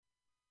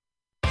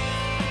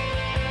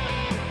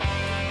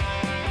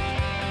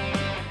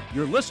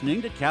You're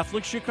listening to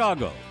Catholic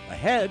Chicago.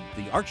 Ahead,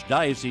 the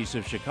Archdiocese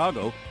of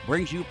Chicago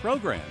brings you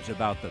programs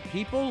about the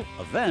people,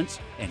 events,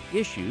 and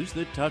issues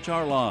that touch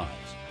our lives.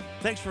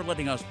 Thanks for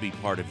letting us be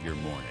part of your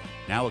morning.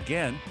 Now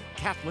again,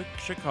 Catholic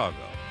Chicago.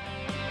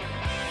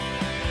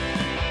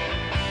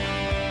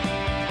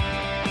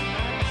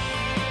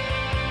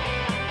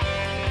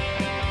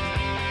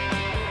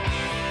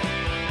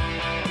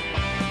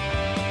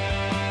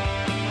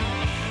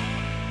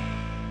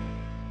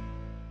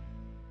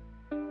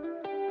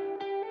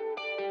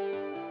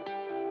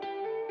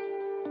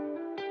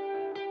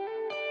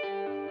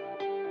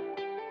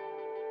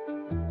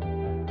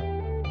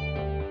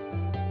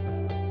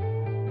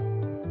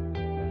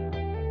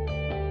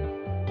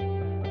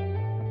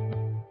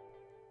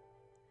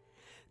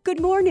 Good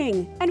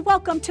morning and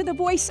welcome to the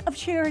Voice of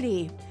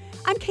Charity.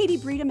 I'm Katie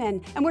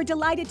Breedeman and we're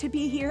delighted to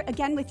be here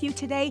again with you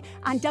today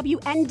on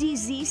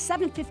WNDZ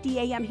 750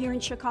 AM here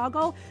in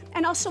Chicago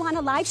and also on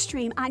a live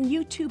stream on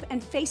YouTube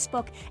and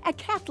Facebook at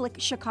Catholic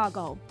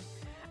Chicago.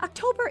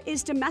 October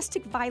is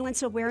Domestic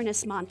Violence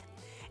Awareness Month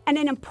and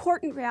an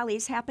important rally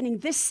is happening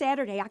this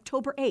Saturday,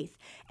 October 8th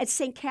at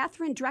St.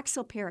 Catherine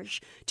Drexel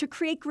Parish to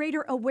create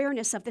greater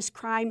awareness of this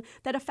crime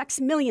that affects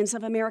millions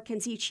of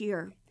Americans each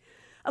year.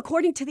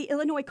 According to the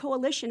Illinois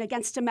Coalition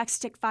Against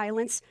Domestic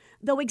Violence,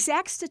 though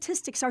exact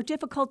statistics are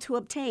difficult to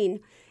obtain,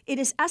 it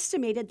is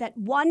estimated that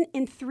 1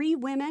 in 3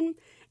 women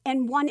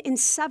and 1 in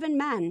 7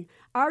 men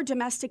are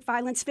domestic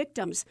violence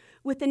victims,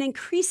 with an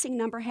increasing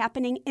number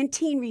happening in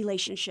teen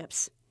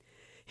relationships.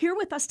 Here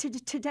with us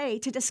today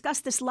to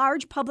discuss this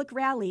large public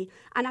rally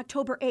on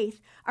October 8th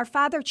are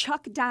Father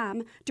Chuck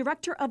Dahm,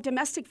 Director of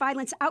Domestic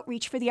Violence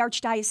Outreach for the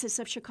Archdiocese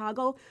of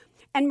Chicago,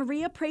 and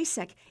Maria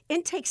Prasek,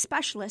 Intake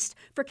Specialist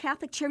for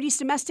Catholic Charities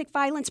Domestic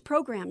Violence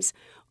Programs.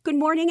 Good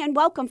morning and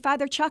welcome,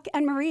 Father Chuck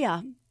and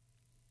Maria.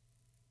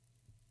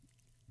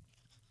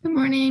 Good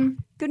morning.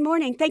 Good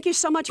morning. Thank you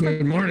so much for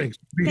Good morning.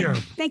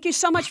 Thank you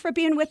so much for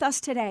being with us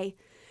today.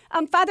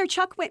 Father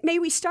Chuck, may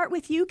we start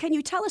with you? Can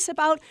you tell us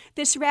about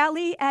this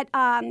rally at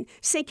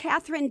St.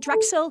 Catherine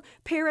Drexel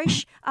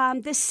Parish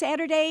this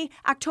Saturday,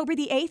 October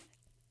the 8th?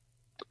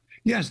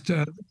 Yes.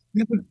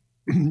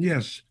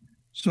 Yes.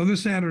 So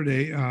this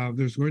Saturday,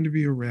 there's going to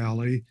be a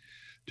rally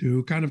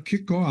to kind of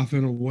kick off,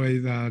 in a way,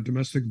 the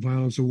Domestic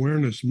Violence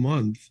Awareness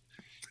Month.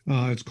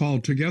 It's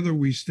called Together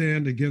We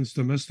Stand Against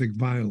Domestic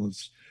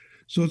Violence.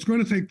 So it's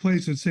going to take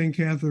place at St.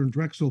 Catherine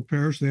Drexel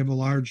Parish. They have a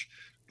large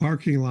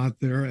parking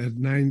lot there at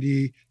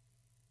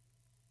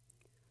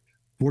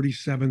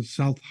 9047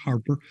 South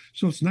Harper.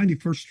 So it's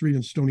 91st Street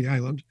in Stony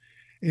Island.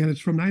 And it's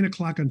from 9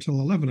 o'clock until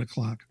 11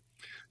 o'clock.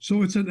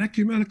 So it's an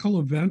ecumenical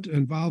event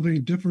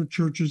involving different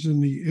churches in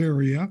the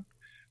area.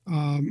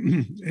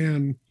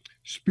 And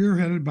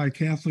spearheaded by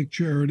Catholic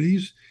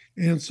Charities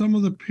and some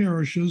of the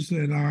parishes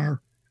that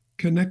are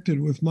connected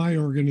with my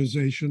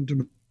organization,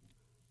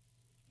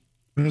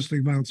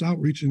 Domestic Violence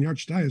Outreach in the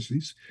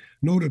Archdiocese,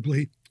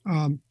 notably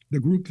the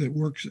group that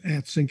works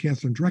at St.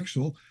 Catherine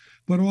Drexel,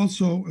 but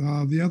also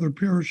the other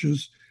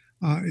parishes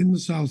in the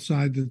South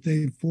Side that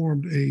they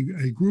formed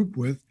a group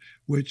with,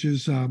 which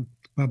is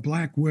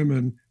Black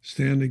Women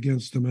Stand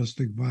Against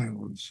Domestic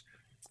Violence.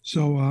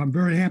 So I'm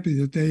very happy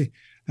that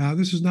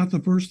this is not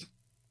the first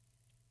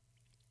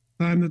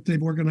time that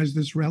they've organized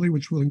this rally,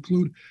 which will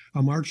include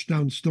a march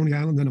down Stony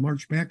Island, then a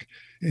march back,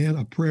 and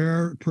a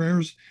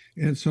prayers,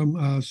 and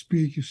some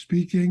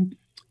speaking.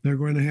 They're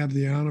going to have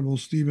the Honorable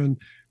Stephen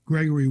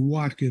Gregory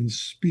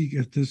Watkins speak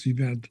at this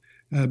event,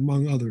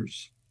 among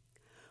others.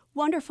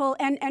 Wonderful.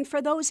 And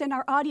for those in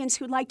our audience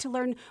who'd like to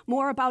learn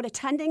more about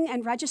attending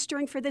and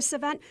registering for this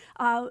event,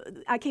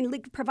 I can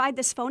provide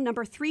this phone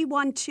number,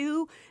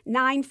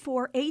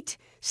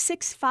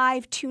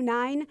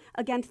 312-948-6529.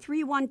 Again,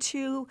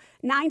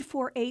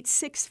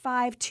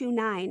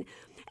 312-948-6529.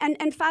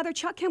 And Father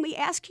Chuck, can we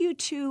ask you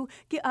to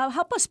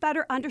help us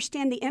better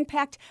understand the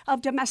impact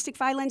of domestic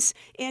violence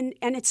in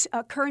its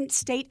current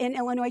state in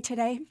Illinois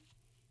today?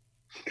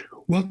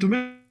 Well,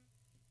 domestic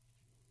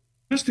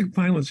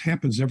violence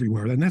happens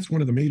everywhere, and that's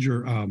one of the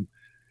major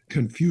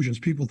confusions.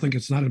 People think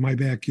it's not in my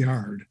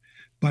backyard,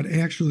 but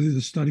actually the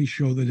studies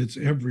show that it's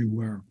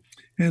everywhere.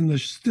 And the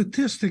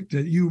statistic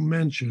that you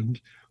mentioned,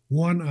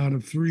 1 out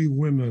of 3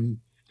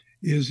 women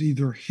is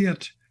either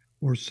hit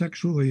or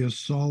sexually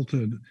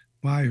assaulted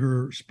by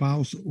her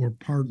spouse or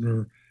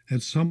partner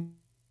at some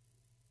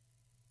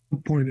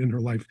point in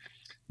her life.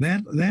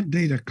 That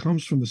data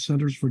comes from the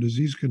Centers for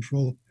Disease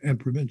Control and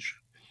Prevention.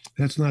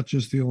 That's not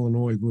just the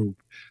Illinois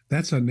group.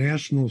 That's a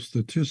national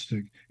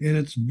statistic. And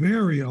it's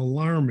very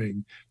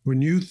alarming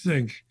when you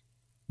think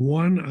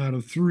 1 out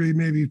of 3,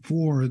 maybe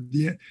 4,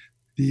 the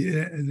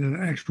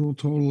actual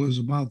total is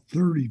about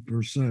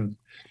 30%.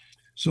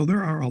 So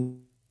there are a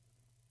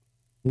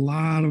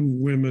lot of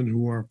women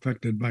who are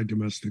affected by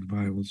domestic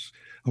violence.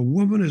 A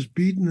woman is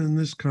beaten in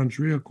this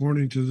country,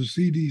 according to the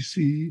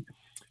CDC,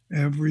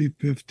 every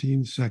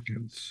 15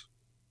 seconds.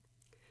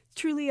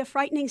 truly a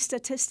frightening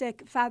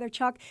statistic, Father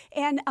Chuck.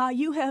 And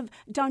you have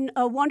done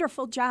a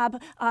wonderful job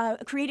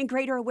creating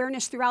greater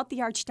awareness throughout the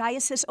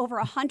Archdiocese. Over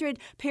 100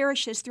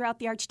 parishes throughout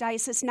the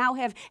Archdiocese now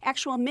have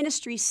actual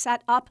ministries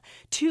set up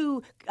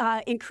to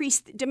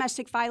increase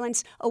domestic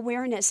violence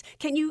awareness.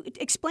 Can you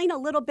explain a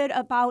little bit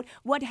about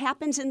what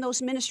happens in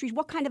those ministries?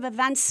 What kind of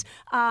events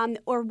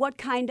or what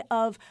kind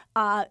of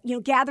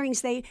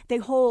gatherings they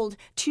hold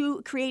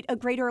to create a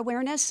greater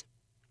awareness?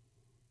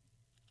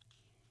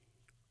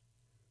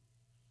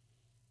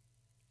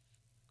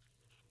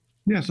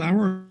 Yes,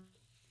 our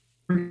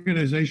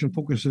organization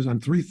focuses on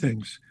three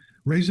things: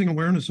 raising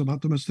awareness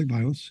about domestic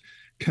violence,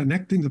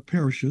 connecting the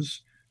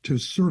parishes to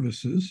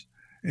services,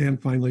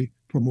 and finally,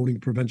 promoting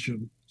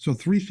prevention. So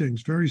 3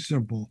 things, very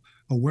simple: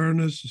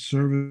 awareness,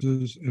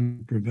 services,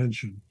 and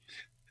prevention.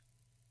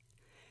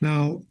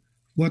 Now,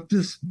 what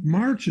this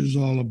march is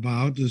all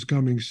about this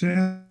coming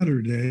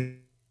Saturday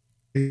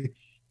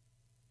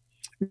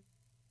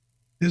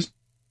is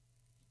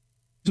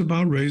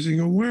about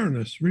raising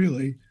awareness,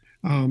 really.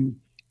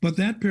 But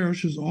that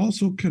parish is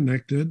also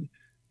connected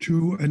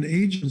to an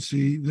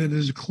agency that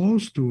is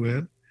close to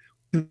it,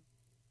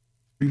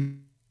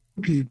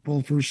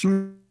 people for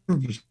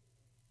services.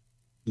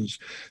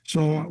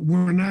 So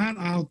we're not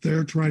out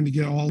there trying to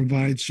get all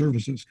provide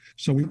services.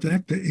 So we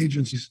connect the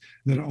agencies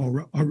that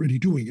are already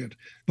doing it.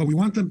 But we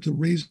want them to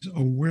raise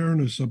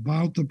awareness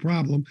about the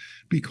problem,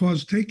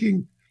 because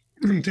taking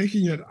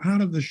it out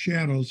of the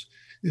shadows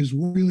is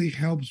what really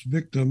helps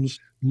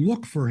victims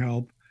look for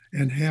help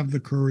and have the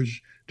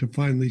courage to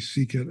finally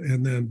seek it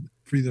and then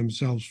free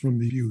themselves from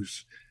the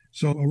abuse.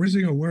 So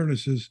raising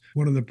awareness is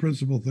one of the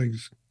principal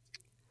things.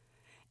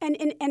 And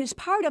as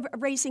part of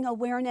raising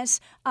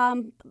awareness,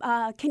 can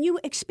you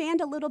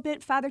expand a little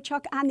bit, Father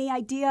Chuck, on the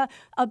idea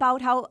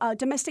about how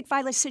domestic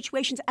violence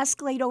situations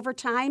escalate over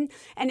time?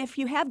 And if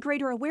you have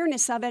greater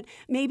awareness of it,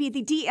 maybe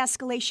the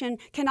de-escalation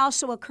can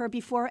also occur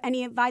before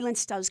any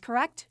violence does,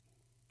 correct?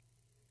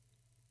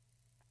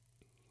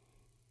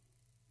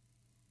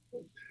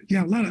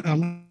 Yeah, a lot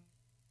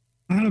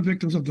of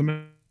victims of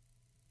domestic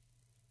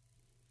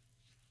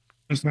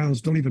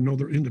violence don't even know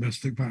they're in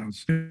domestic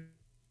violence.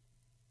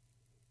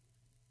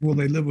 Well,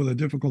 they live with a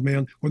difficult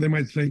man, or they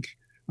might think,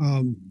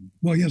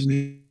 well, he hasn't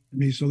hit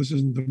me, so this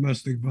isn't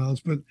domestic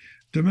violence. But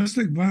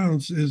domestic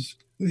violence is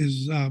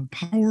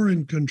power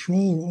and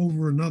control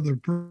over another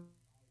person.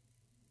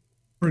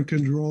 And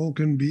control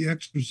can be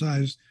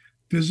exercised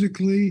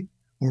physically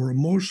or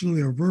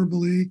emotionally or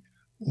verbally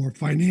or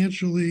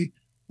financially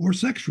or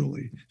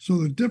sexually. So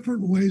there are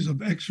different ways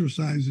of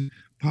exercising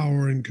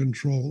power and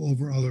control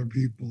over other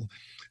people.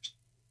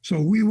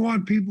 So we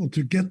want people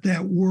to get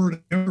that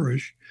word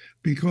parish,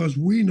 because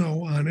we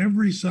know on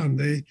every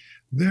Sunday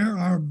there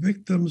are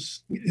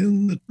victims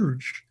in the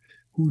church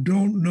who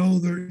don't know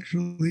they're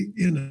actually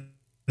in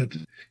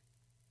it.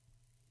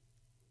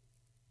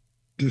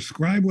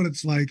 Describe what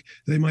it's like.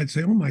 They might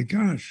say, oh my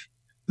gosh,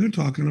 they're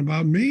talking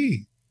about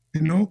me,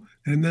 and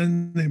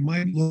then they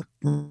might look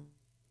for.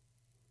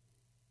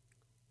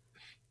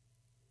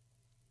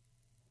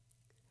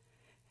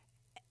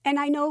 And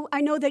I know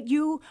that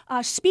you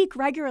speak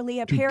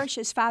regularly at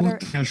parishes, Father.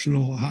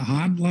 National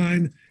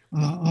hotline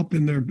up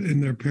in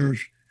their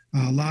parish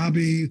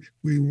lobby.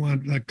 We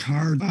want a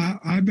card.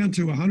 I've been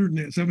to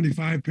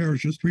 175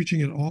 parishes,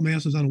 preaching at all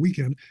masses on a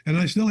weekend, and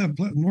I still have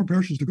more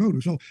parishes to go to.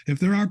 So if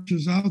there are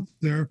parishes out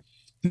there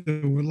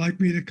that would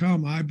like me to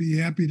come, I'd be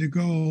happy to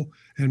go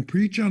and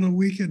preach on a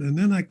weekend. And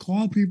then I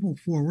call people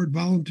forward,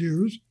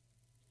 volunteers,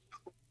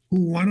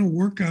 who want to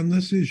work on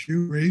this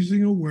issue,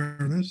 raising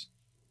awareness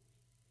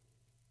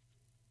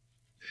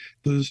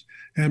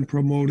and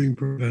promoting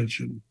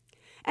prevention.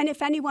 And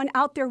if anyone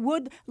out there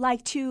would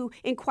like to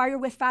inquire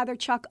with Father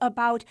Chuck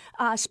about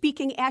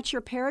speaking at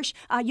your parish,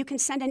 you can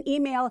send an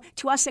email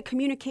to us at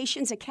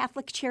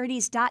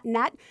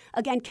communications@catholiccharities.net.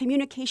 Again,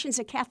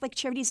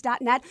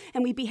 communications@catholiccharities.net.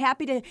 And we'd be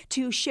happy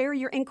to share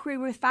your inquiry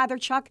with Father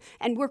Chuck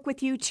and work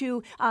with you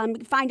to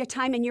find a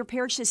time in your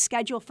parish's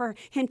schedule for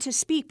him to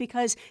speak,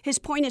 because his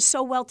point is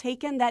so well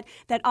taken that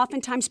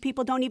oftentimes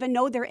people don't even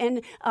know they're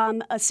in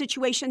a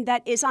situation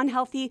that is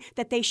unhealthy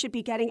that they should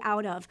be getting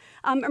out of.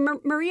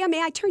 Maria,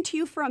 may I turn to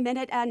you for a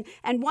minute? And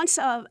once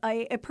a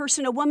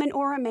person, a woman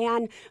or a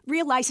man,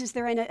 realizes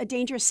they're in a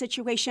dangerous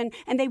situation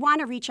and they want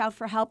to reach out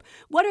for help,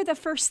 what are the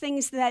first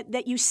things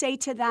that you say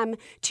to them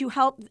to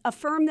help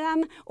affirm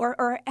them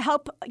or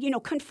help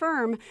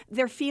confirm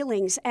their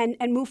feelings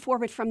and move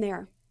forward from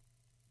there?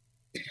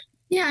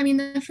 Yeah, I mean,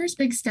 the first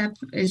big step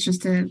is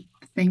just to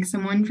thank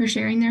someone for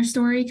sharing their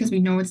story, because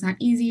we know it's not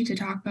easy to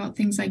talk about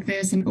things like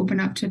this and open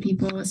up to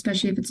people,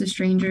 especially if it's a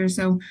stranger.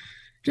 So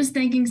just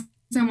thanking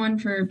someone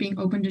for being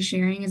open to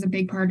sharing is a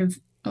big part of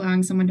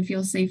allowing someone to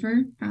feel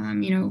safer,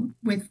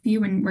 with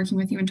you and working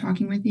with you and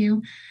talking with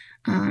you,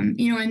 and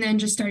then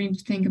just starting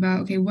to think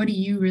about, okay, what do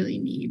you really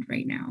need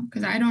right now?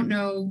 Because I don't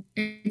know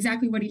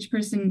exactly what each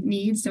person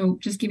needs. So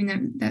just giving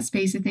them that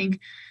space to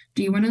think,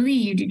 do you want to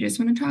leave? Do you just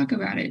want to talk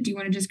about it? Do you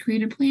want to just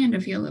create a plan to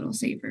feel a little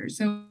safer?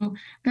 So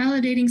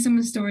validating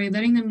someone's story,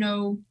 letting them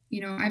know,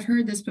 I've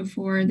heard this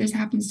before. This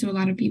happens to a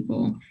lot of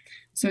people.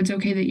 So it's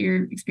okay that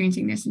you're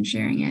experiencing this and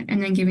sharing it,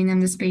 and then giving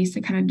them the space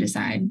to kind of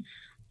decide,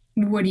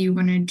 what do you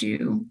want to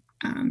do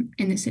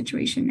in this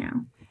situation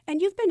now?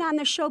 And you've been on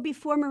the show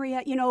before,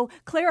 Maria,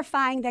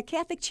 clarifying that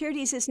Catholic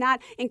Charities is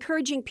not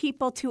encouraging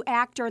people to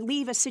act or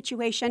leave a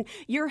situation.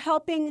 You're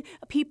helping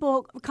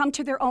people come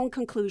to their own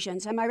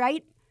conclusions. Am I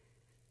right?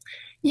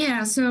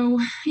 Yeah. So,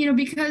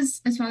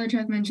 because as Father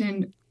Chuck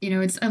mentioned,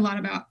 it's a lot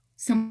about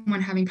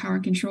someone having power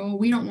and control.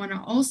 We don't want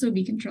to also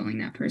be controlling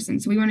that person.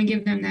 So we want to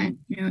give them that,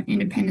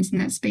 independence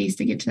and that space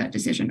to get to that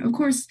decision. Of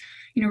course,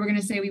 we're going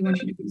to say we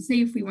want you to be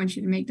safe. We want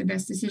you to make the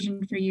best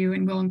decision for you,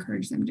 and we'll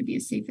encourage them to be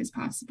as safe as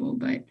possible.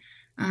 But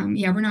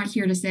we're not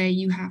here to say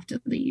you have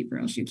to leave or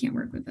else you can't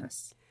work with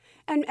us.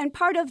 And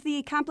part of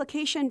the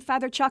complication,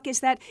 Father Chuck, is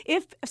that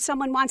if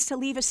someone wants to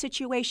leave a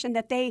situation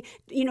that they,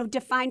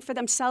 define for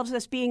themselves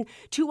as being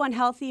too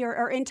unhealthy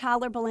or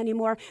intolerable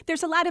anymore,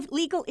 there's a lot of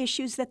legal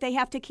issues that they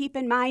have to keep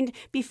in mind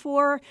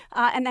before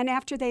and then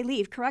after they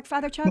leave. Correct,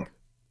 Father Chuck?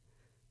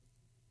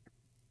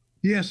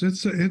 Yes,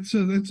 it's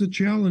a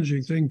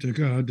challenging thing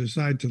to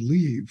decide to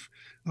leave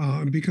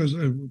because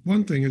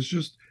one thing is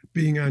just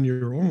being on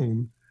your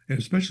own, and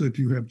especially if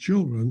you have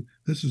children.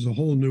 This is a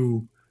whole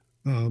new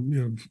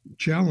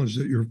challenge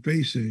that you're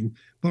facing,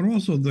 but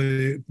also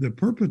the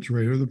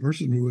perpetrator, the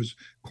person who is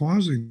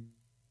causing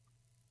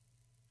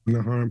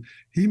the harm,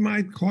 he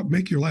might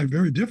make your life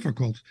very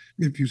difficult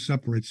if you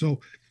separate. So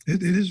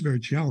it is very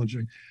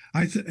challenging.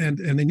 And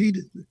they need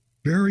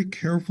very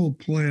careful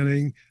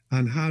planning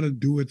on how to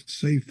do it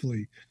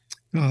safely.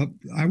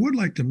 I would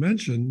like to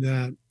mention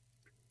that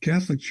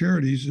Catholic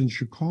Charities in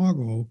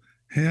Chicago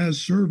has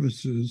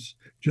services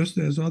just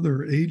as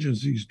other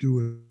agencies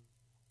do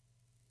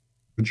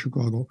in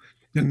Chicago,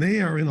 and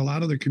they are in a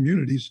lot of the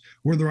communities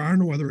where there are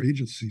no other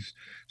agencies.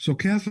 So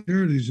Catholic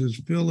Charities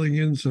is filling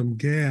in some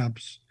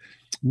gaps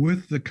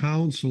with the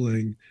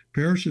counseling.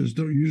 Parishes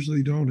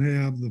usually don't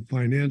have the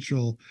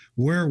financial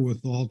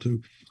wherewithal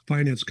to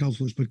finance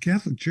counselors, but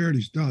Catholic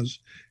Charities does,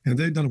 and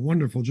they've done a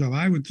wonderful job.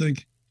 I would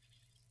think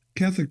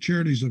Catholic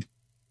Charities of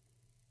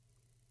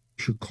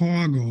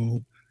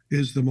Chicago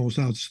is the most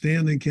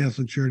outstanding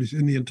Catholic Charities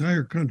in the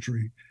entire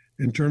country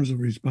in terms of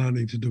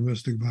responding to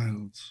domestic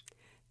violence.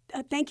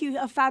 Thank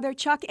you, Father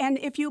Chuck. And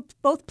if you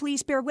both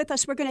please bear with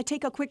us, we're going to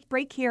take a quick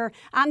break here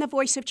on The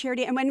Voice of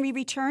Charity. And when we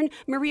return,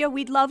 Maria,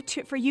 we'd love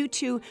for you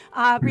to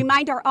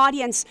remind our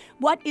audience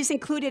what is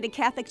included in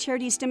Catholic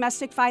Charities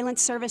domestic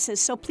violence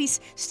services. So please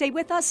stay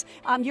with us.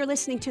 You're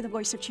listening to The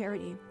Voice of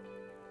Charity.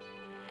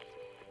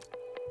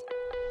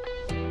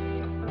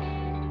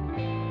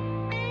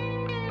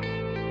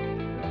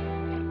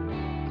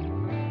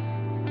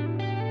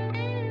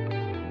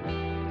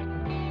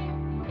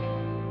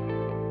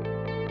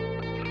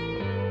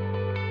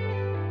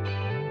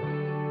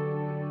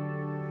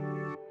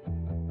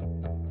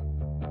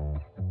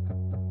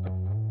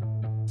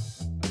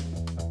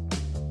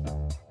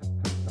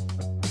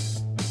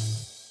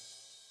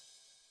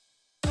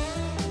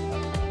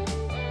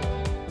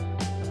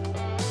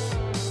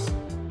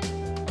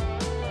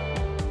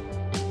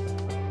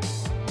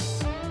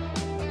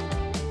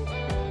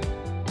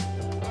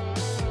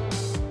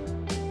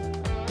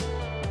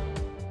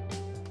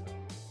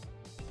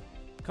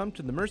 Come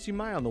to the Mercy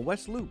Mile on the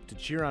West Loop to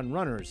cheer on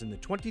runners in the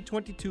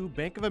 2022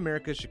 Bank of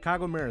America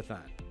Chicago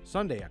Marathon,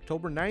 Sunday,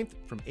 October 9th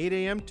from 8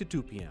 a.m. to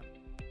 2 p.m.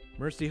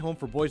 Mercy Home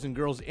for Boys and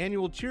Girls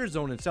annual Cheer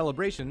Zone and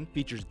celebration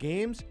features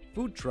games,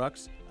 food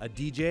trucks, a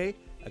DJ,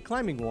 a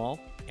climbing wall,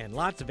 and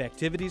lots of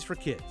activities for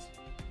kids.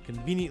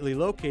 Conveniently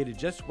located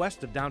just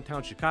west of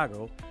downtown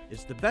Chicago,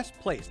 it's the best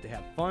place to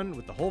have fun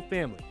with the whole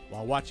family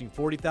while watching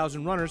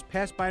 40,000 runners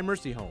pass by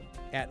Mercy Home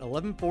at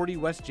 1140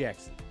 West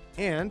Jackson.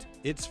 And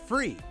it's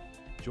free.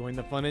 Join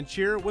the fun and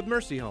cheer with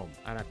Mercy Home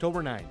on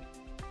October 9.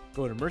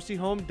 Go to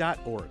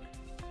mercyhome.org.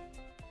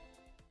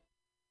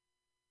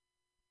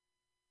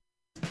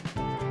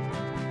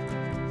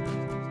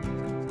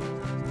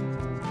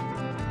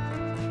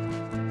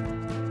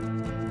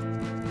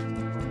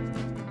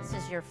 This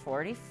is year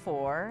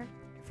 44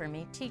 for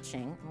me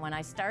teaching. When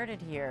I started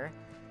here,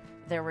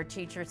 there were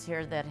teachers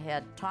here that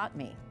had taught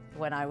me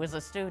when I was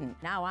a student.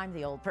 Now I'm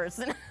the old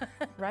person.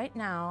 Right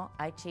now,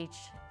 I teach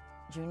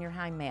junior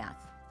high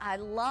math. I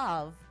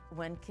love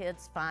when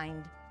kids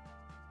find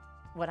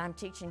what I'm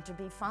teaching to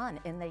be fun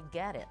and they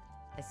get it.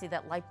 I see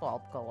that light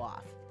bulb go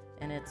off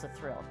and it's a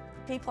thrill.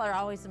 People are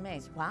always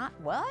amazed.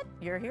 What?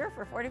 You're here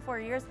for 44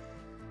 years?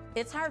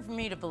 It's hard for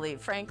me to believe,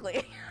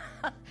 frankly.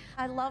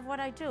 I love what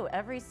I do.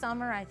 Every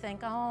summer I think,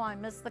 oh, I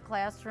miss the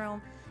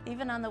classroom.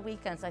 Even on the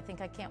weekends, I think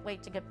I can't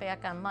wait to get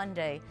back on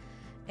Monday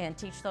and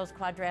teach those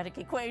quadratic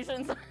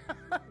equations.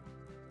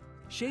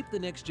 Shape the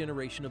next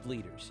generation of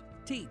leaders.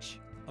 Teach.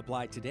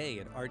 Apply today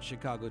at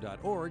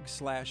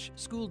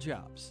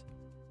archchicago.org/schooljobs.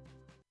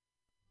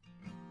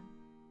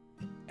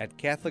 At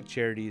Catholic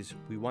Charities,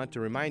 we want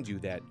to remind you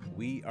that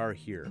we are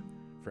here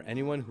for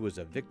anyone who is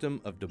a victim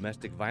of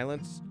domestic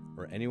violence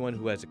or anyone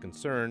who has a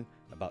concern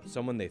about about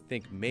someone they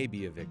think may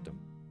be a victim.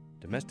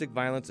 Domestic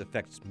violence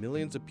affects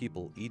millions of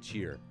people each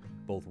year,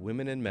 both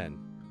women and men,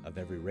 of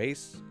every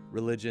race,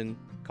 religion,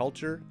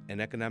 culture,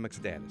 and economic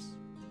status.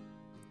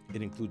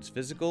 It includes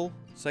physical,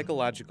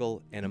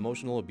 psychological, and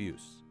emotional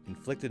abuse,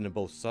 inflicted in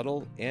both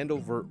subtle and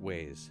overt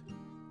ways.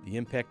 The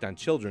impact on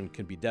children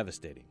can be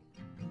devastating.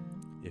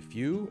 If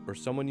you or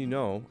someone you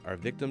know are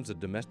victims of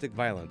domestic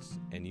violence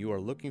and you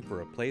are looking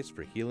for a place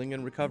for healing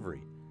and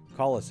recovery,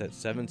 call us at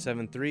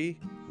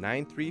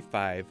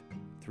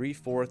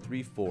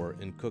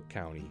 773-935-3434 in Cook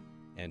County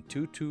and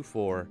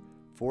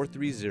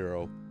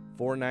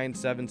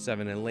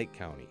 224-430-4977 in Lake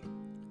County.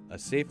 A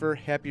safer,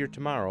 happier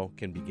tomorrow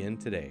can begin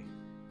today.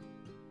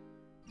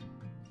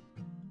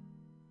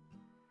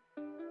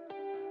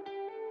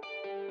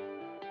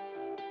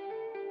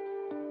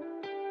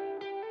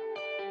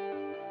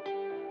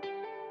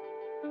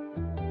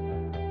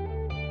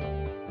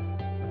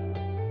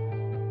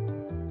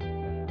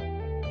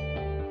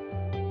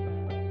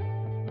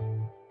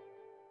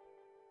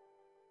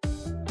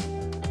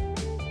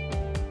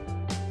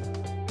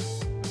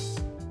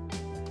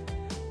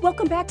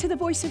 Welcome back to the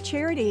Voice of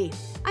Charity.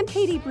 I'm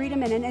Katie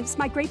Breedeman, and it's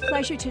my great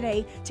pleasure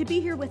today to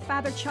be here with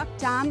Father Chuck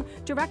Dahm,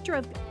 Director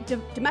of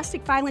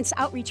Domestic Violence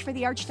Outreach for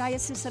the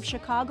Archdiocese of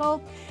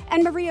Chicago,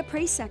 and Maria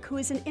Prasek, who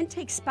is an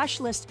intake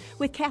specialist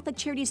with Catholic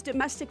Charities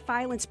Domestic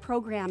Violence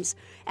Programs.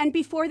 And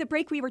before the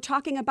break, we were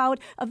talking about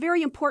a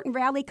very important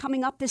rally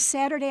coming up this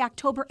Saturday,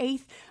 October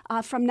 8th,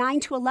 from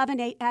 9 to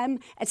 11 a.m.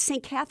 at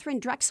St. Catherine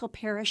Drexel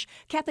Parish.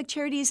 Catholic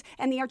Charities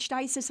and the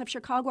Archdiocese of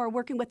Chicago are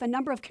working with a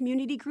number of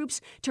community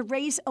groups to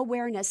raise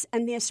awareness,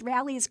 and this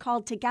rally is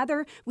called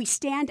Together We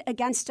Stand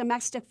Against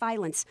Domestic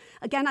Violence.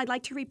 Again, I'd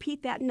like to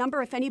repeat that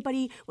number if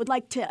anybody would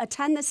like to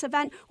attend this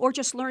event or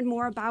just learn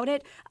more about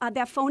it.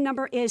 That phone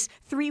number is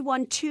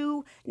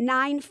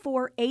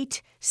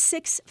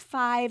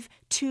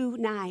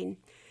 312-948-6529.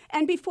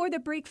 And before the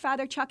break,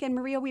 Father Chuck and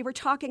Maria, we were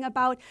talking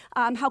about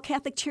how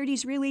Catholic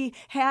Charities really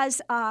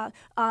has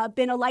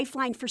been a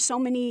lifeline for so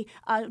many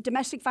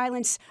domestic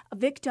violence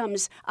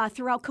victims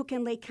throughout Cook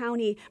and Lake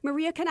County.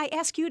 Maria, can I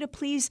ask you to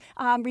please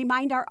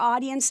remind our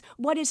audience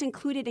what is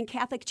included in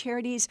Catholic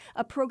Charities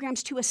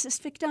programs to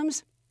assist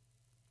victims?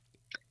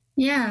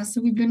 Yeah,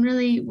 so we've been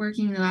really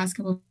working the last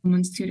couple of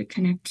months to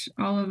connect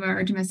all of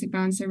our domestic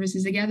violence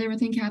services together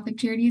within Catholic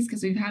Charities,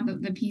 because we've had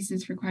the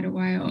pieces for quite a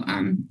while.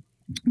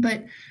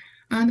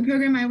 The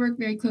program I work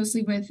very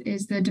closely with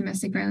is the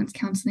domestic violence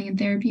counseling and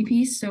therapy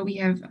piece. So we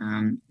have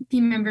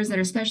team members that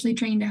are specially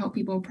trained to help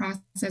people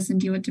process and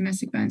deal with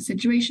domestic violence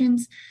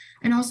situations,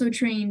 and also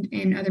trained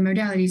in other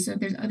modalities. So if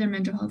there's other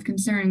mental health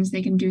concerns,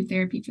 they can do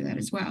therapy for that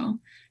as well.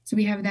 So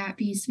we have that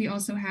piece. We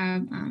also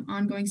have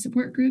ongoing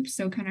support groups,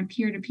 so kind of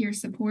peer-to-peer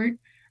support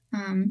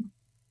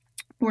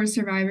for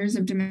survivors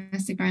of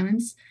domestic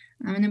violence.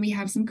 And then we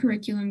have some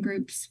curriculum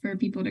groups for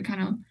people to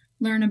kind of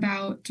learn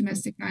about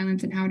domestic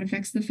violence and how it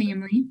affects the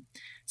family.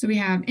 So we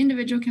have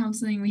individual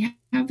counseling, we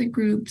have the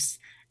groups,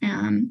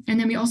 and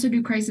then we also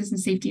do crisis and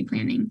safety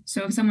planning.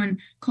 So if someone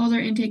calls our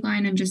intake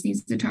line and just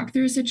needs to talk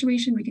through a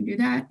situation, we can do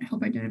that,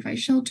 help identify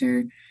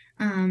shelter,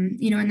 and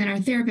then our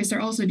therapists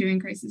are also doing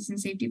crisis and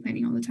safety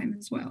planning all the time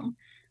as well.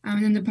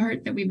 And then the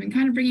part that we've been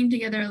kind of bringing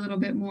together a little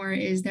bit more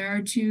is there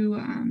are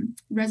two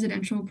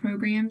residential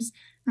programs,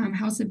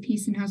 House of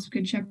Peace and House of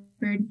Good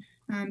Shepherd,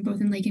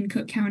 both in Lake and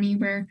Cook County,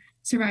 where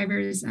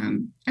survivors,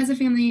 as a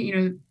family,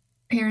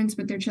 parents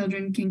with their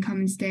children can come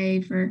and stay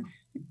for,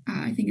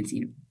 I think it's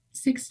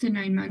 6 to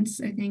 9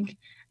 months, I think,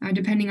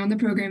 depending on the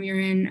program you're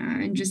in,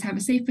 and just have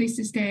a safe place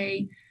to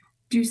stay,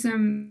 do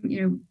some,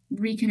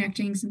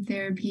 reconnecting, some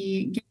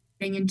therapy,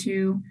 getting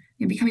into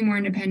becoming more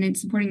independent,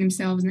 supporting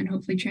themselves, and then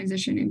hopefully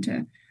transition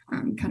into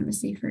kind of a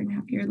safer and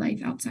happier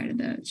life outside of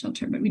the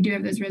shelter. But we do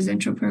have those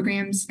residential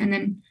programs, and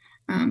then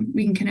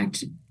we can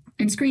connect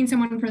and screen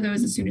someone for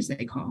those as soon as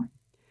they call.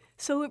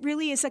 So it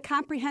really is a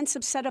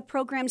comprehensive set of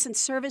programs and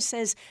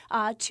services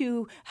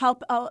to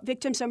help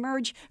victims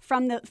emerge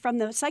from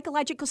the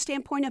psychological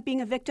standpoint of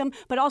being a victim,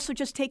 but also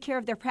just take care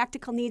of their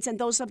practical needs and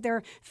those of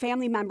their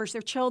family members,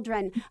 their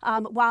children,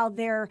 while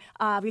they're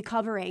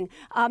recovering.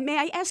 May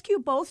I ask you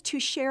both to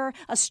share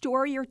a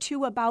story or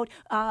two about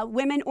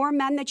women or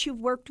men that you've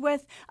worked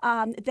with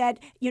that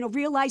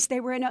realized they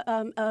were in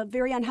a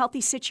very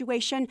unhealthy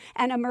situation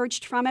and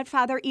emerged from it,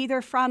 Father,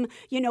 either from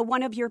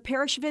one of your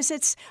parish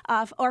visits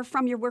or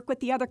from your work with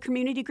the other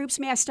community groups.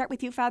 May I start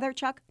with you, Father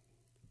Chuck?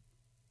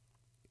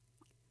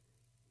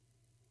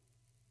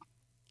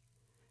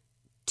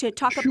 To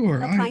talk Sure.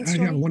 about a kind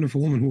story. I have a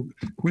wonderful woman who,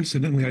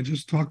 coincidentally, I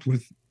just talked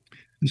with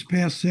this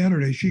past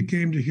Saturday. She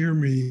came to hear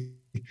me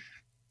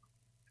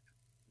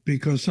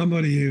because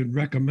somebody had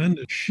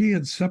recommended. She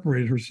had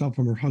separated herself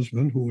from her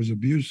husband, who was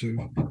abusive,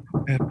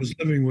 and was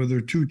living with her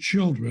 2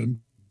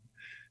 children.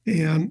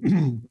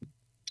 And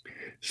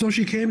so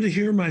she came to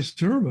hear my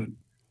sermon,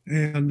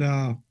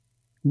 and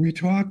we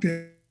talked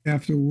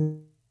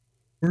afterwards,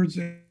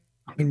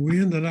 and we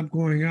ended up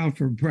going out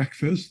for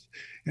breakfast,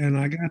 and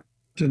I got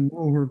to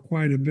know her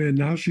quite a bit.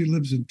 Now she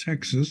lives in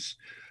Texas,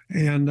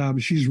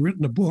 And she's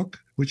written a book,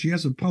 which she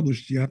hasn't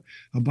published yet,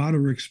 about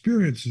her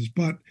experiences.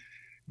 But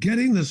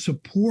getting the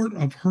support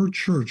of her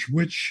church,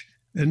 which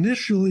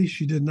initially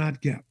she did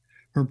not get.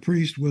 Her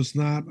priest was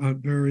not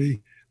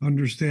very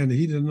understanding.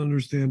 He didn't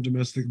understand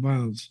domestic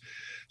violence.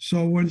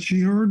 So when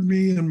she heard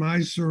me in my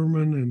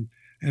sermon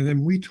and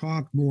then we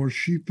talked more,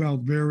 she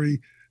felt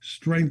very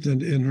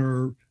strengthened in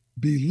her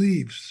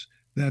beliefs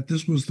that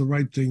this was the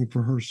right thing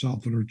for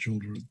herself and her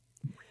children.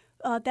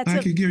 I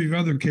could give you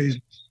other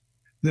cases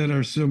that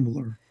are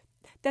similar.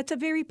 That's a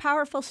very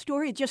powerful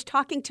story. Just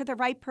talking to the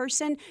right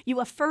person, you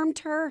affirmed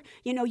her,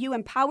 you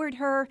empowered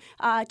her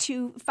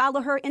to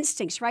follow her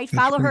instincts, right?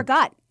 Follow her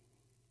gut.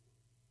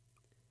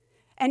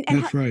 And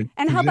that's right.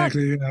 And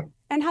exactly,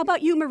 how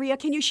about you, Maria?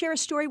 Can you share a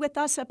story with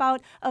us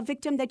about a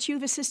victim that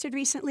you've assisted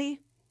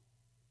recently?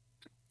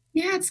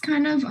 Yeah, it's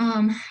kind of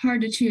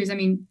hard to choose. I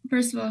mean,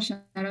 first of all,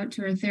 shout out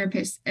to our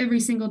therapists. Every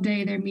single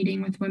day they're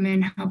meeting with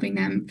women, helping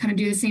them kind of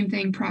do the same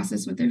thing,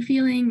 process what they're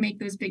feeling, make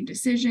those big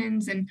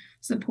decisions, and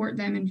support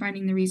them in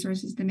finding the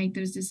resources to make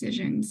those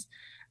decisions.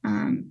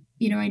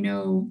 I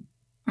know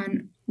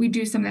we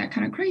do some of that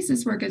kind of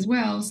crisis work as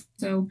well.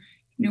 So,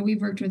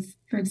 we've worked with,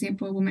 for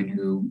example, a woman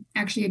who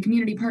actually a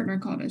community partner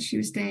called us. She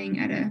was staying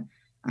at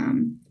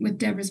with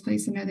Deborah's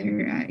Place,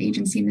 another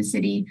agency in the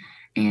city.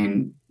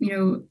 And,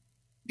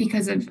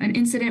 because of an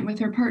incident with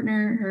her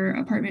partner, her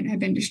apartment had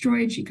been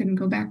destroyed. She couldn't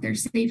go back there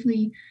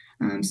safely.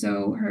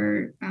 So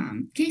her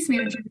case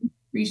manager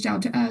reached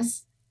out to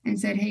us and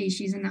said, hey,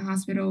 she's in the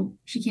hospital.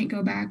 She can't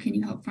go back. Can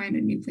you help find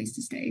a new place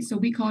to stay? So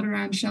we called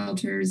around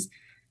shelters.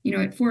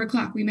 At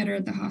 4:00, we met her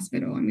at the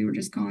hospital, and we were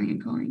just calling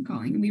and calling and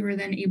calling. And we were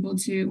then able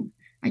to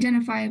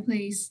identify a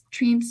place,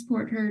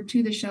 transport her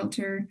to the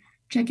shelter,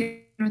 check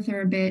in with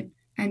her a bit.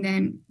 And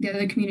then the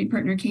other community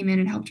partner came in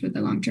and helped with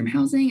the long-term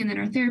housing. And then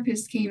our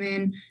therapist came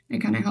in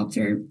and kind of helped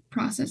her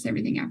process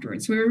everything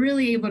afterwards. So we were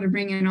really able to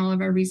bring in all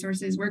of our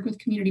resources, work with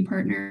community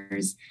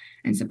partners,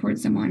 and support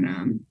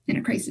someone in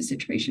a crisis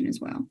situation as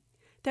well.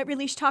 That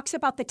really talks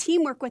about the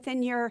teamwork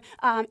within your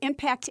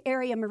impact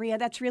area, Maria.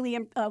 That's really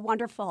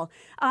wonderful.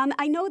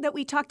 I know that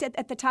we talked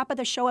at the top of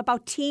the show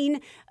about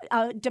teen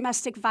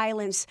domestic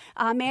violence.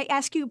 May I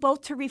ask you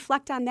both to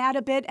reflect on that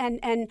a bit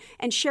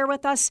and share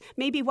with us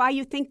maybe why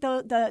you think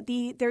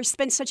there's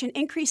been such an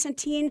increase in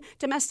teen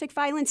domestic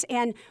violence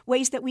and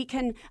ways that we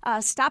can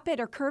stop it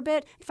or curb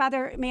it?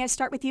 Father, may I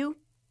start with you?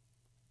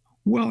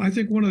 Well, I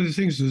think one of the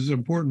things that's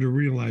important to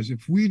realize,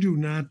 if we do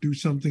not do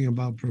something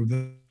about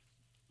prevention,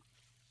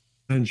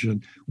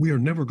 we are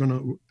never going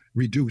to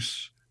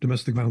reduce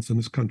domestic violence in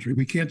this country.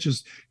 We can't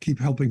just keep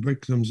helping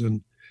victims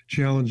and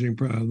challenging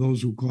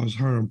those who cause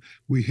harm.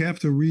 We have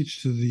to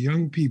reach to the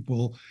young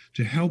people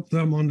to help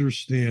them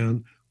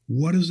understand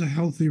what is a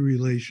healthy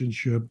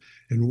relationship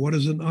and what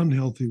is an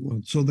unhealthy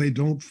one, so they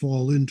don't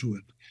fall into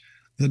it.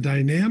 The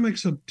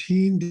dynamics of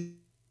teen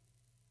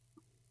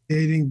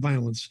dating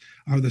violence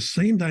are the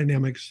same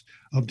dynamics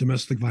of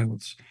domestic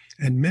violence.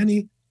 And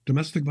many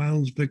domestic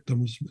violence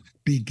victims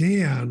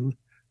began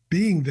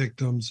being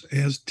victims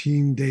as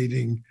teen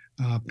dating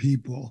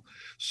people.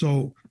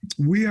 So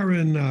we are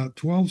in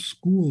 12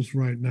 schools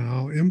right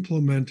now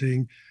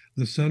implementing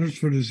the Centers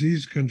for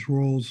Disease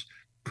Control's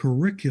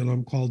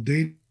curriculum called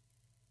Dating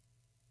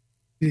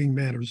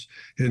Matters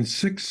in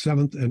 6th,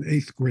 7th, and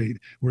 8th grade.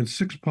 We're in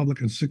 6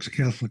 public and 6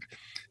 Catholic.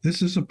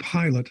 This is a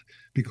pilot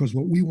because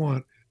what we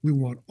want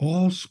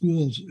all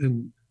schools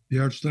in the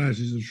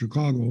Archdiocese of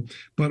Chicago,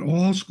 but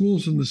all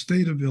schools in the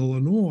state of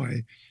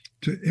Illinois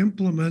to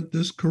implement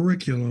this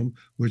curriculum,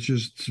 which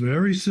is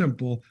very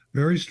simple,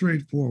 very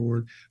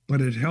straightforward,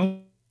 but it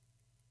helps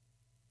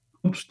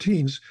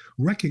teens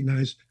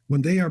recognize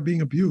when they are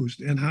being abused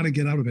and how to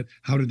get out of it,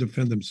 how to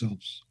defend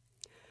themselves.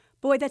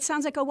 Boy, that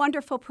sounds like a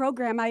wonderful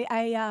program.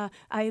 I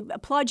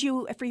applaud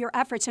you for your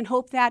efforts and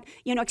hope that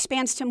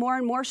expands to more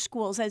and more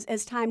schools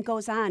as time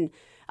goes on.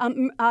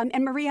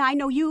 And Maria, I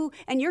know you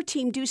and your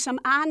team do some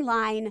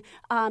online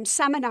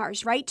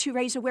seminars, right, to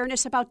raise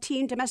awareness about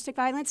teen domestic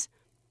violence?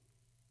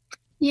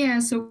 Yeah,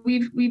 so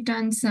we've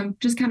done some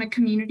just kind of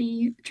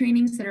community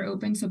trainings that are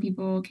open so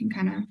people can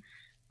kind of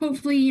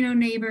hopefully,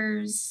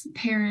 neighbors,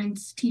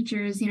 parents,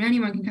 teachers,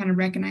 anyone can kind of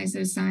recognize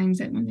those signs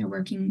that when they're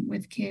working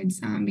with kids,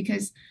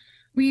 because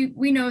we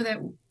know that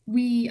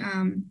we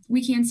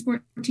can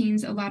support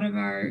teens. A lot of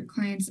our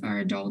clients are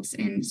adults,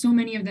 and so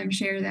many of them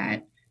share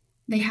that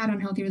they had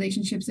unhealthy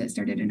relationships that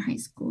started in high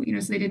school,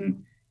 so they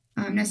didn't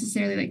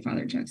necessarily, like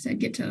Father Chuck said,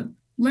 get to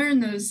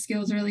learn those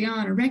skills early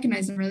on or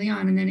recognize them early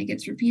on, and then it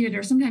gets repeated,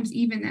 or sometimes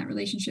even that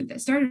relationship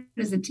that started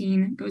as a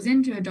teen goes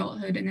into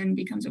adulthood and then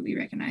becomes what we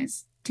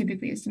recognize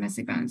typically as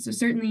domestic violence. So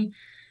certainly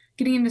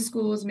getting into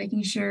schools,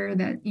 making sure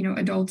that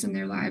adults in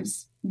their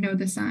lives know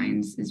the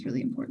signs is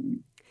really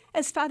important.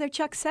 As Father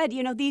Chuck said,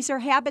 these are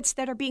habits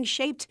that are being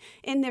shaped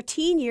in their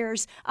teen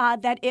years,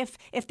 that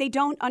if they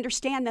don't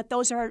understand that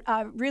those are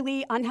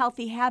really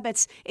unhealthy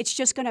habits, it's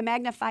just going to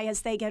magnify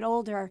as they get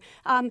older.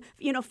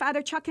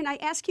 Father Chuck, can I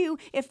ask you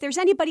if there's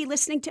anybody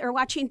listening to or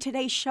watching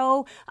today's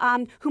show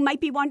who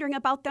might be wondering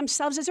about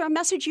themselves? Is there a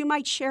message you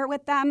might share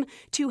with them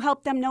to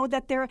help them know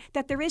that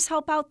there is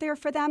help out there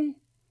for them?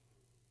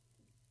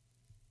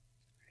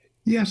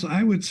 Yes,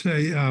 I would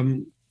say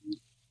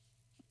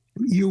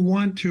you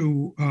want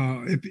to,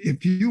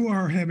 if you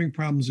are having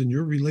problems in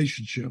your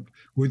relationship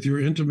with your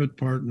intimate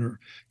partner,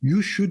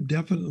 you should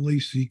definitely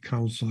seek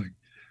counseling,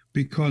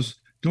 because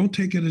don't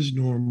take it as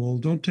normal.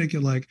 Don't take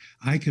it like,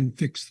 I can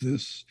fix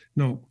this.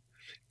 No,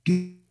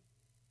 get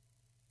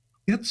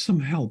some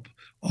help.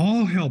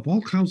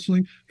 All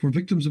counseling for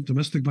victims of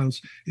domestic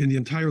violence in the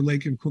entire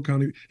Lake and Cook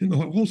County, in the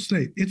whole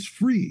state, it's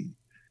free.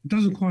 It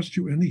doesn't cost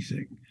you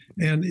anything.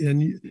 And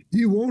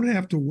you won't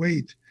have to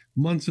wait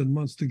months and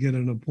months to get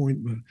an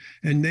appointment.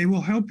 And they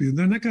will help you.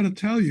 They're not going to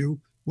tell you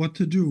what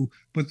to do,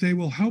 but they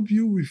will help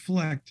you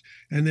reflect,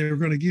 and they're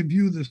going to give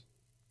you the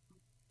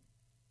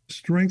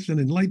strength and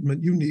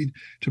enlightenment you need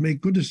to make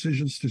good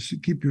decisions to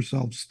keep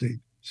yourself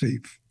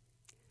safe.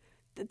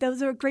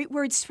 Those are great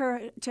words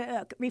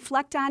to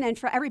reflect on and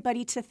for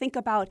everybody to think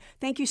about.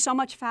 Thank you so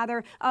much,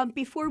 Father.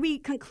 Before we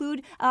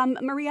conclude,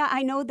 Maria,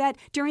 I know that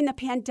during the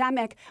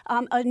pandemic,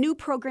 a new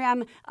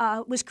program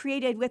was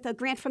created with a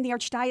grant from the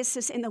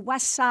Archdiocese in the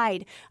west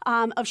side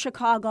of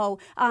Chicago,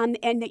 and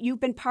that you've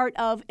been part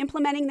of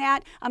implementing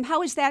that.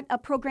 How is that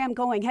program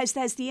going? Has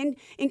the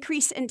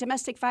increase in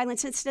domestic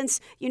violence incidents,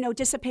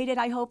 dissipated,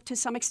 I hope, to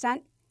some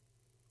extent?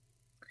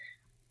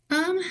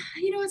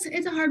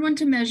 It's a hard one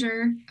to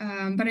measure,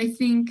 but I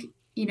think,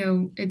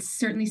 it's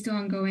certainly still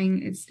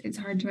ongoing. It's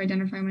hard to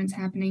identify when it's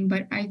happening,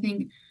 but I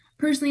think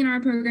personally in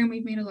our program,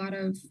 we've made a lot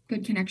of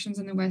good connections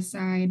on the West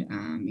Side.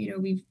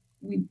 We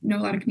know a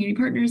lot of community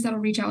partners that'll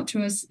reach out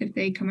to us if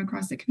they come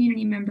across a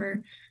community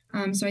member.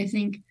 So I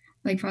think,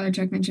 like Father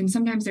Chuck mentioned,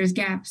 sometimes there's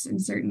gaps in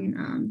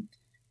certain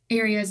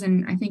areas,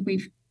 and I think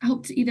we've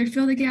helped to either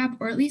fill the gap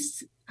or at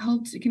least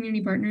helped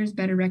community partners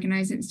better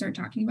recognize it and start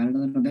talking about it a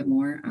little bit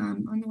more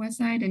on the West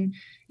Side. And,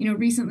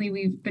 recently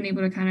we've been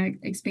able to kind of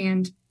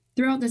expand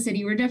throughout the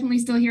city. We're definitely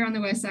still here on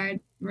the West Side.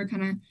 We're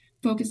kind of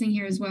focusing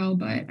here as well.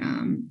 But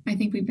I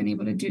think we've been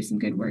able to do some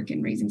good work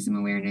in raising some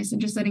awareness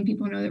and just letting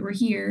people know that we're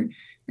here.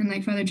 And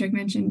like Father Chuck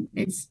mentioned,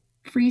 it's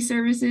free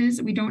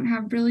services. We don't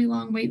have really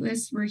long wait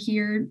lists. We're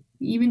here,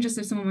 even just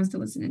if someone wants to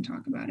listen and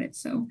talk about it.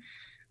 So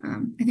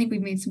I think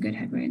we've made some good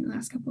headway in the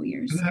last couple of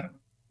years.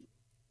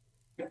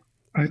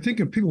 I think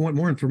if people want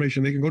more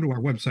information, they can go to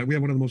our website. We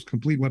have one of the most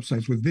complete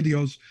websites with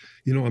videos,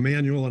 a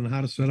manual on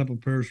how to set up a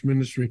parish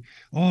ministry,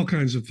 all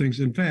kinds of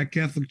things. In fact,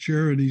 Catholic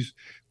Charities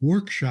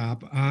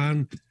workshop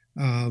on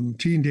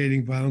teen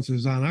dating violence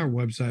is on our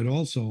website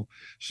also.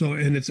 So,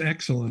 and it's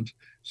excellent.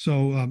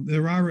 So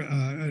there are,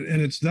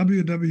 and it's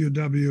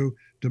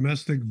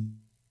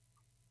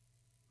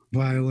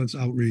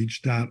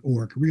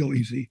www.domesticviolenceoutreach.org. Real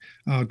easy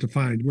to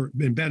find. We're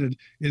embedded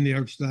in the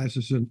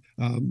Archdiocesan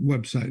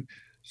website.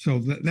 So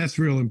that's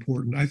real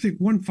important. I think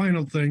one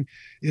final thing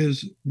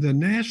is the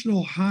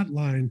national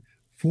hotline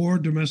for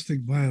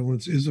domestic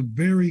violence is a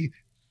very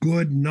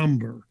good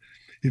number.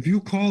 If you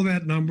call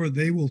that number,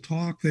 they will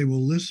talk, they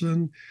will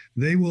listen,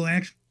 they will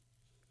actually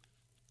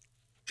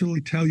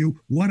tell you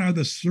what are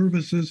the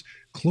services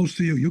close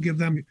to you. You give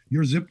them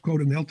your zip code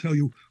and they'll tell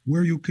you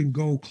where you can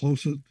go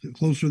closer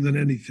than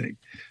anything.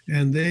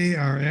 And they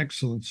are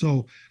excellent.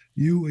 So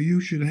you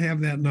should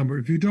have that number.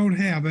 If you don't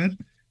have it,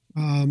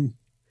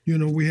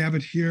 we have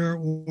it here,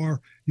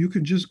 or you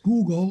can just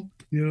Google,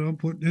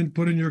 put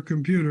in your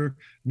computer,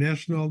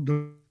 National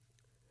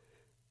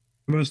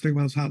Domestic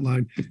Violence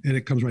Hotline, and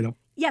it comes right up.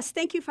 Yes,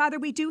 thank you, Father.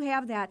 We do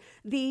have that.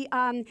 The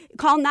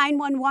call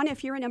 911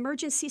 if you're in an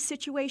emergency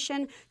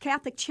situation.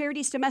 Catholic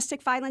Charities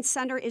Domestic Violence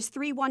Center is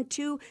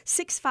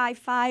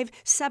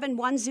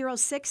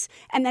 312-655-7106.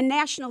 And the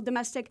National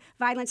Domestic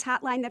Violence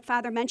Hotline that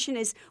Father mentioned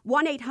is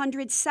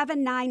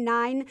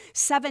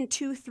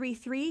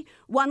 1-800-799-7233.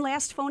 One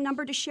last phone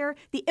number to share,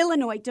 the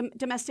Illinois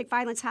Domestic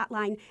Violence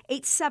Hotline,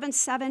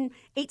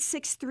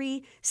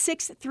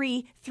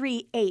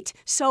 877-863-6338.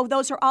 So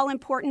those are all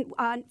important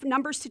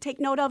numbers to take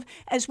note of,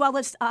 as well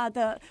as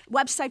the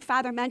website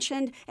Father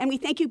mentioned. And we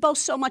thank you both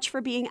so much for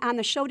being on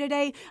the show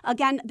today.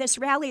 Again, this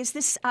rally is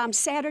this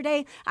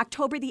Saturday,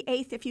 October the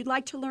 8th. If you'd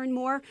like to learn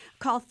more,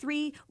 call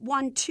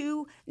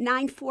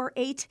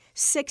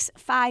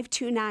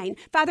 312-948-6529.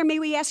 Father, may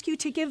we ask you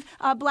to give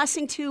a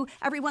blessing to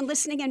everyone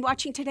listening and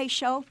watching today's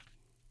show?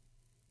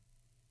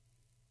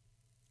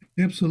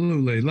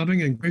 Absolutely.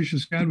 Loving and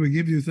gracious God, we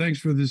give you thanks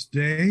for this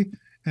day,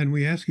 and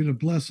we ask you to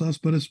bless us,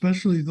 but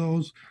especially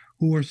those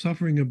who are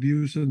suffering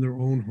abuse in their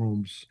own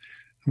homes,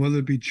 whether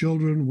it be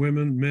children,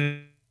 women,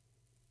 men.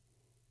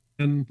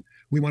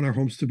 We want our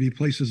homes to be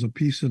places of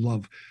peace and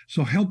love.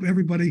 So help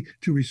everybody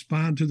to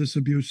respond to this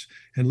abuse,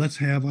 and let's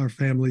have our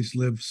families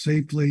live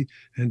safely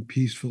and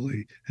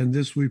peacefully. And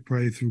this we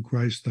pray through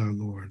Christ our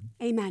Lord.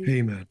 Amen.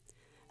 Amen.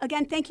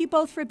 Again, thank you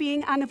both for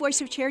being on The Voice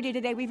of Charity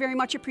today. We very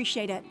much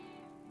appreciate it.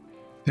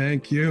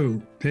 Thank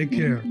you. Take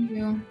care. Thank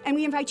you. And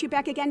we invite you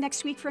back again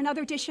next week for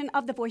another edition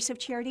of The Voice of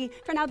Charity.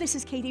 For now, this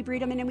is Katie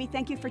Breedeman, and we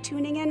thank you for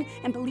tuning in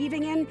and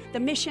believing in the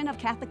mission of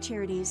Catholic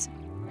Charities.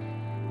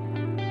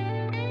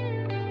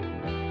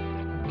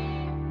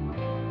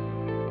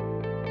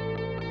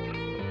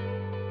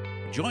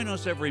 Join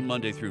us every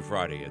Monday through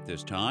Friday at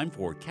this time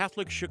for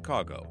Catholic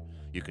Chicago.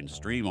 You can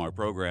stream our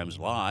programs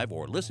live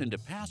or listen to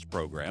past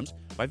programs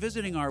by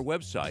visiting our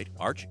website,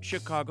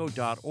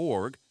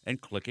 archchicago.org, and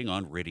clicking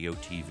on Radio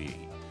TV.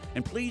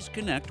 And please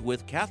connect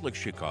with Catholic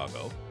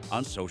Chicago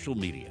on social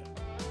media.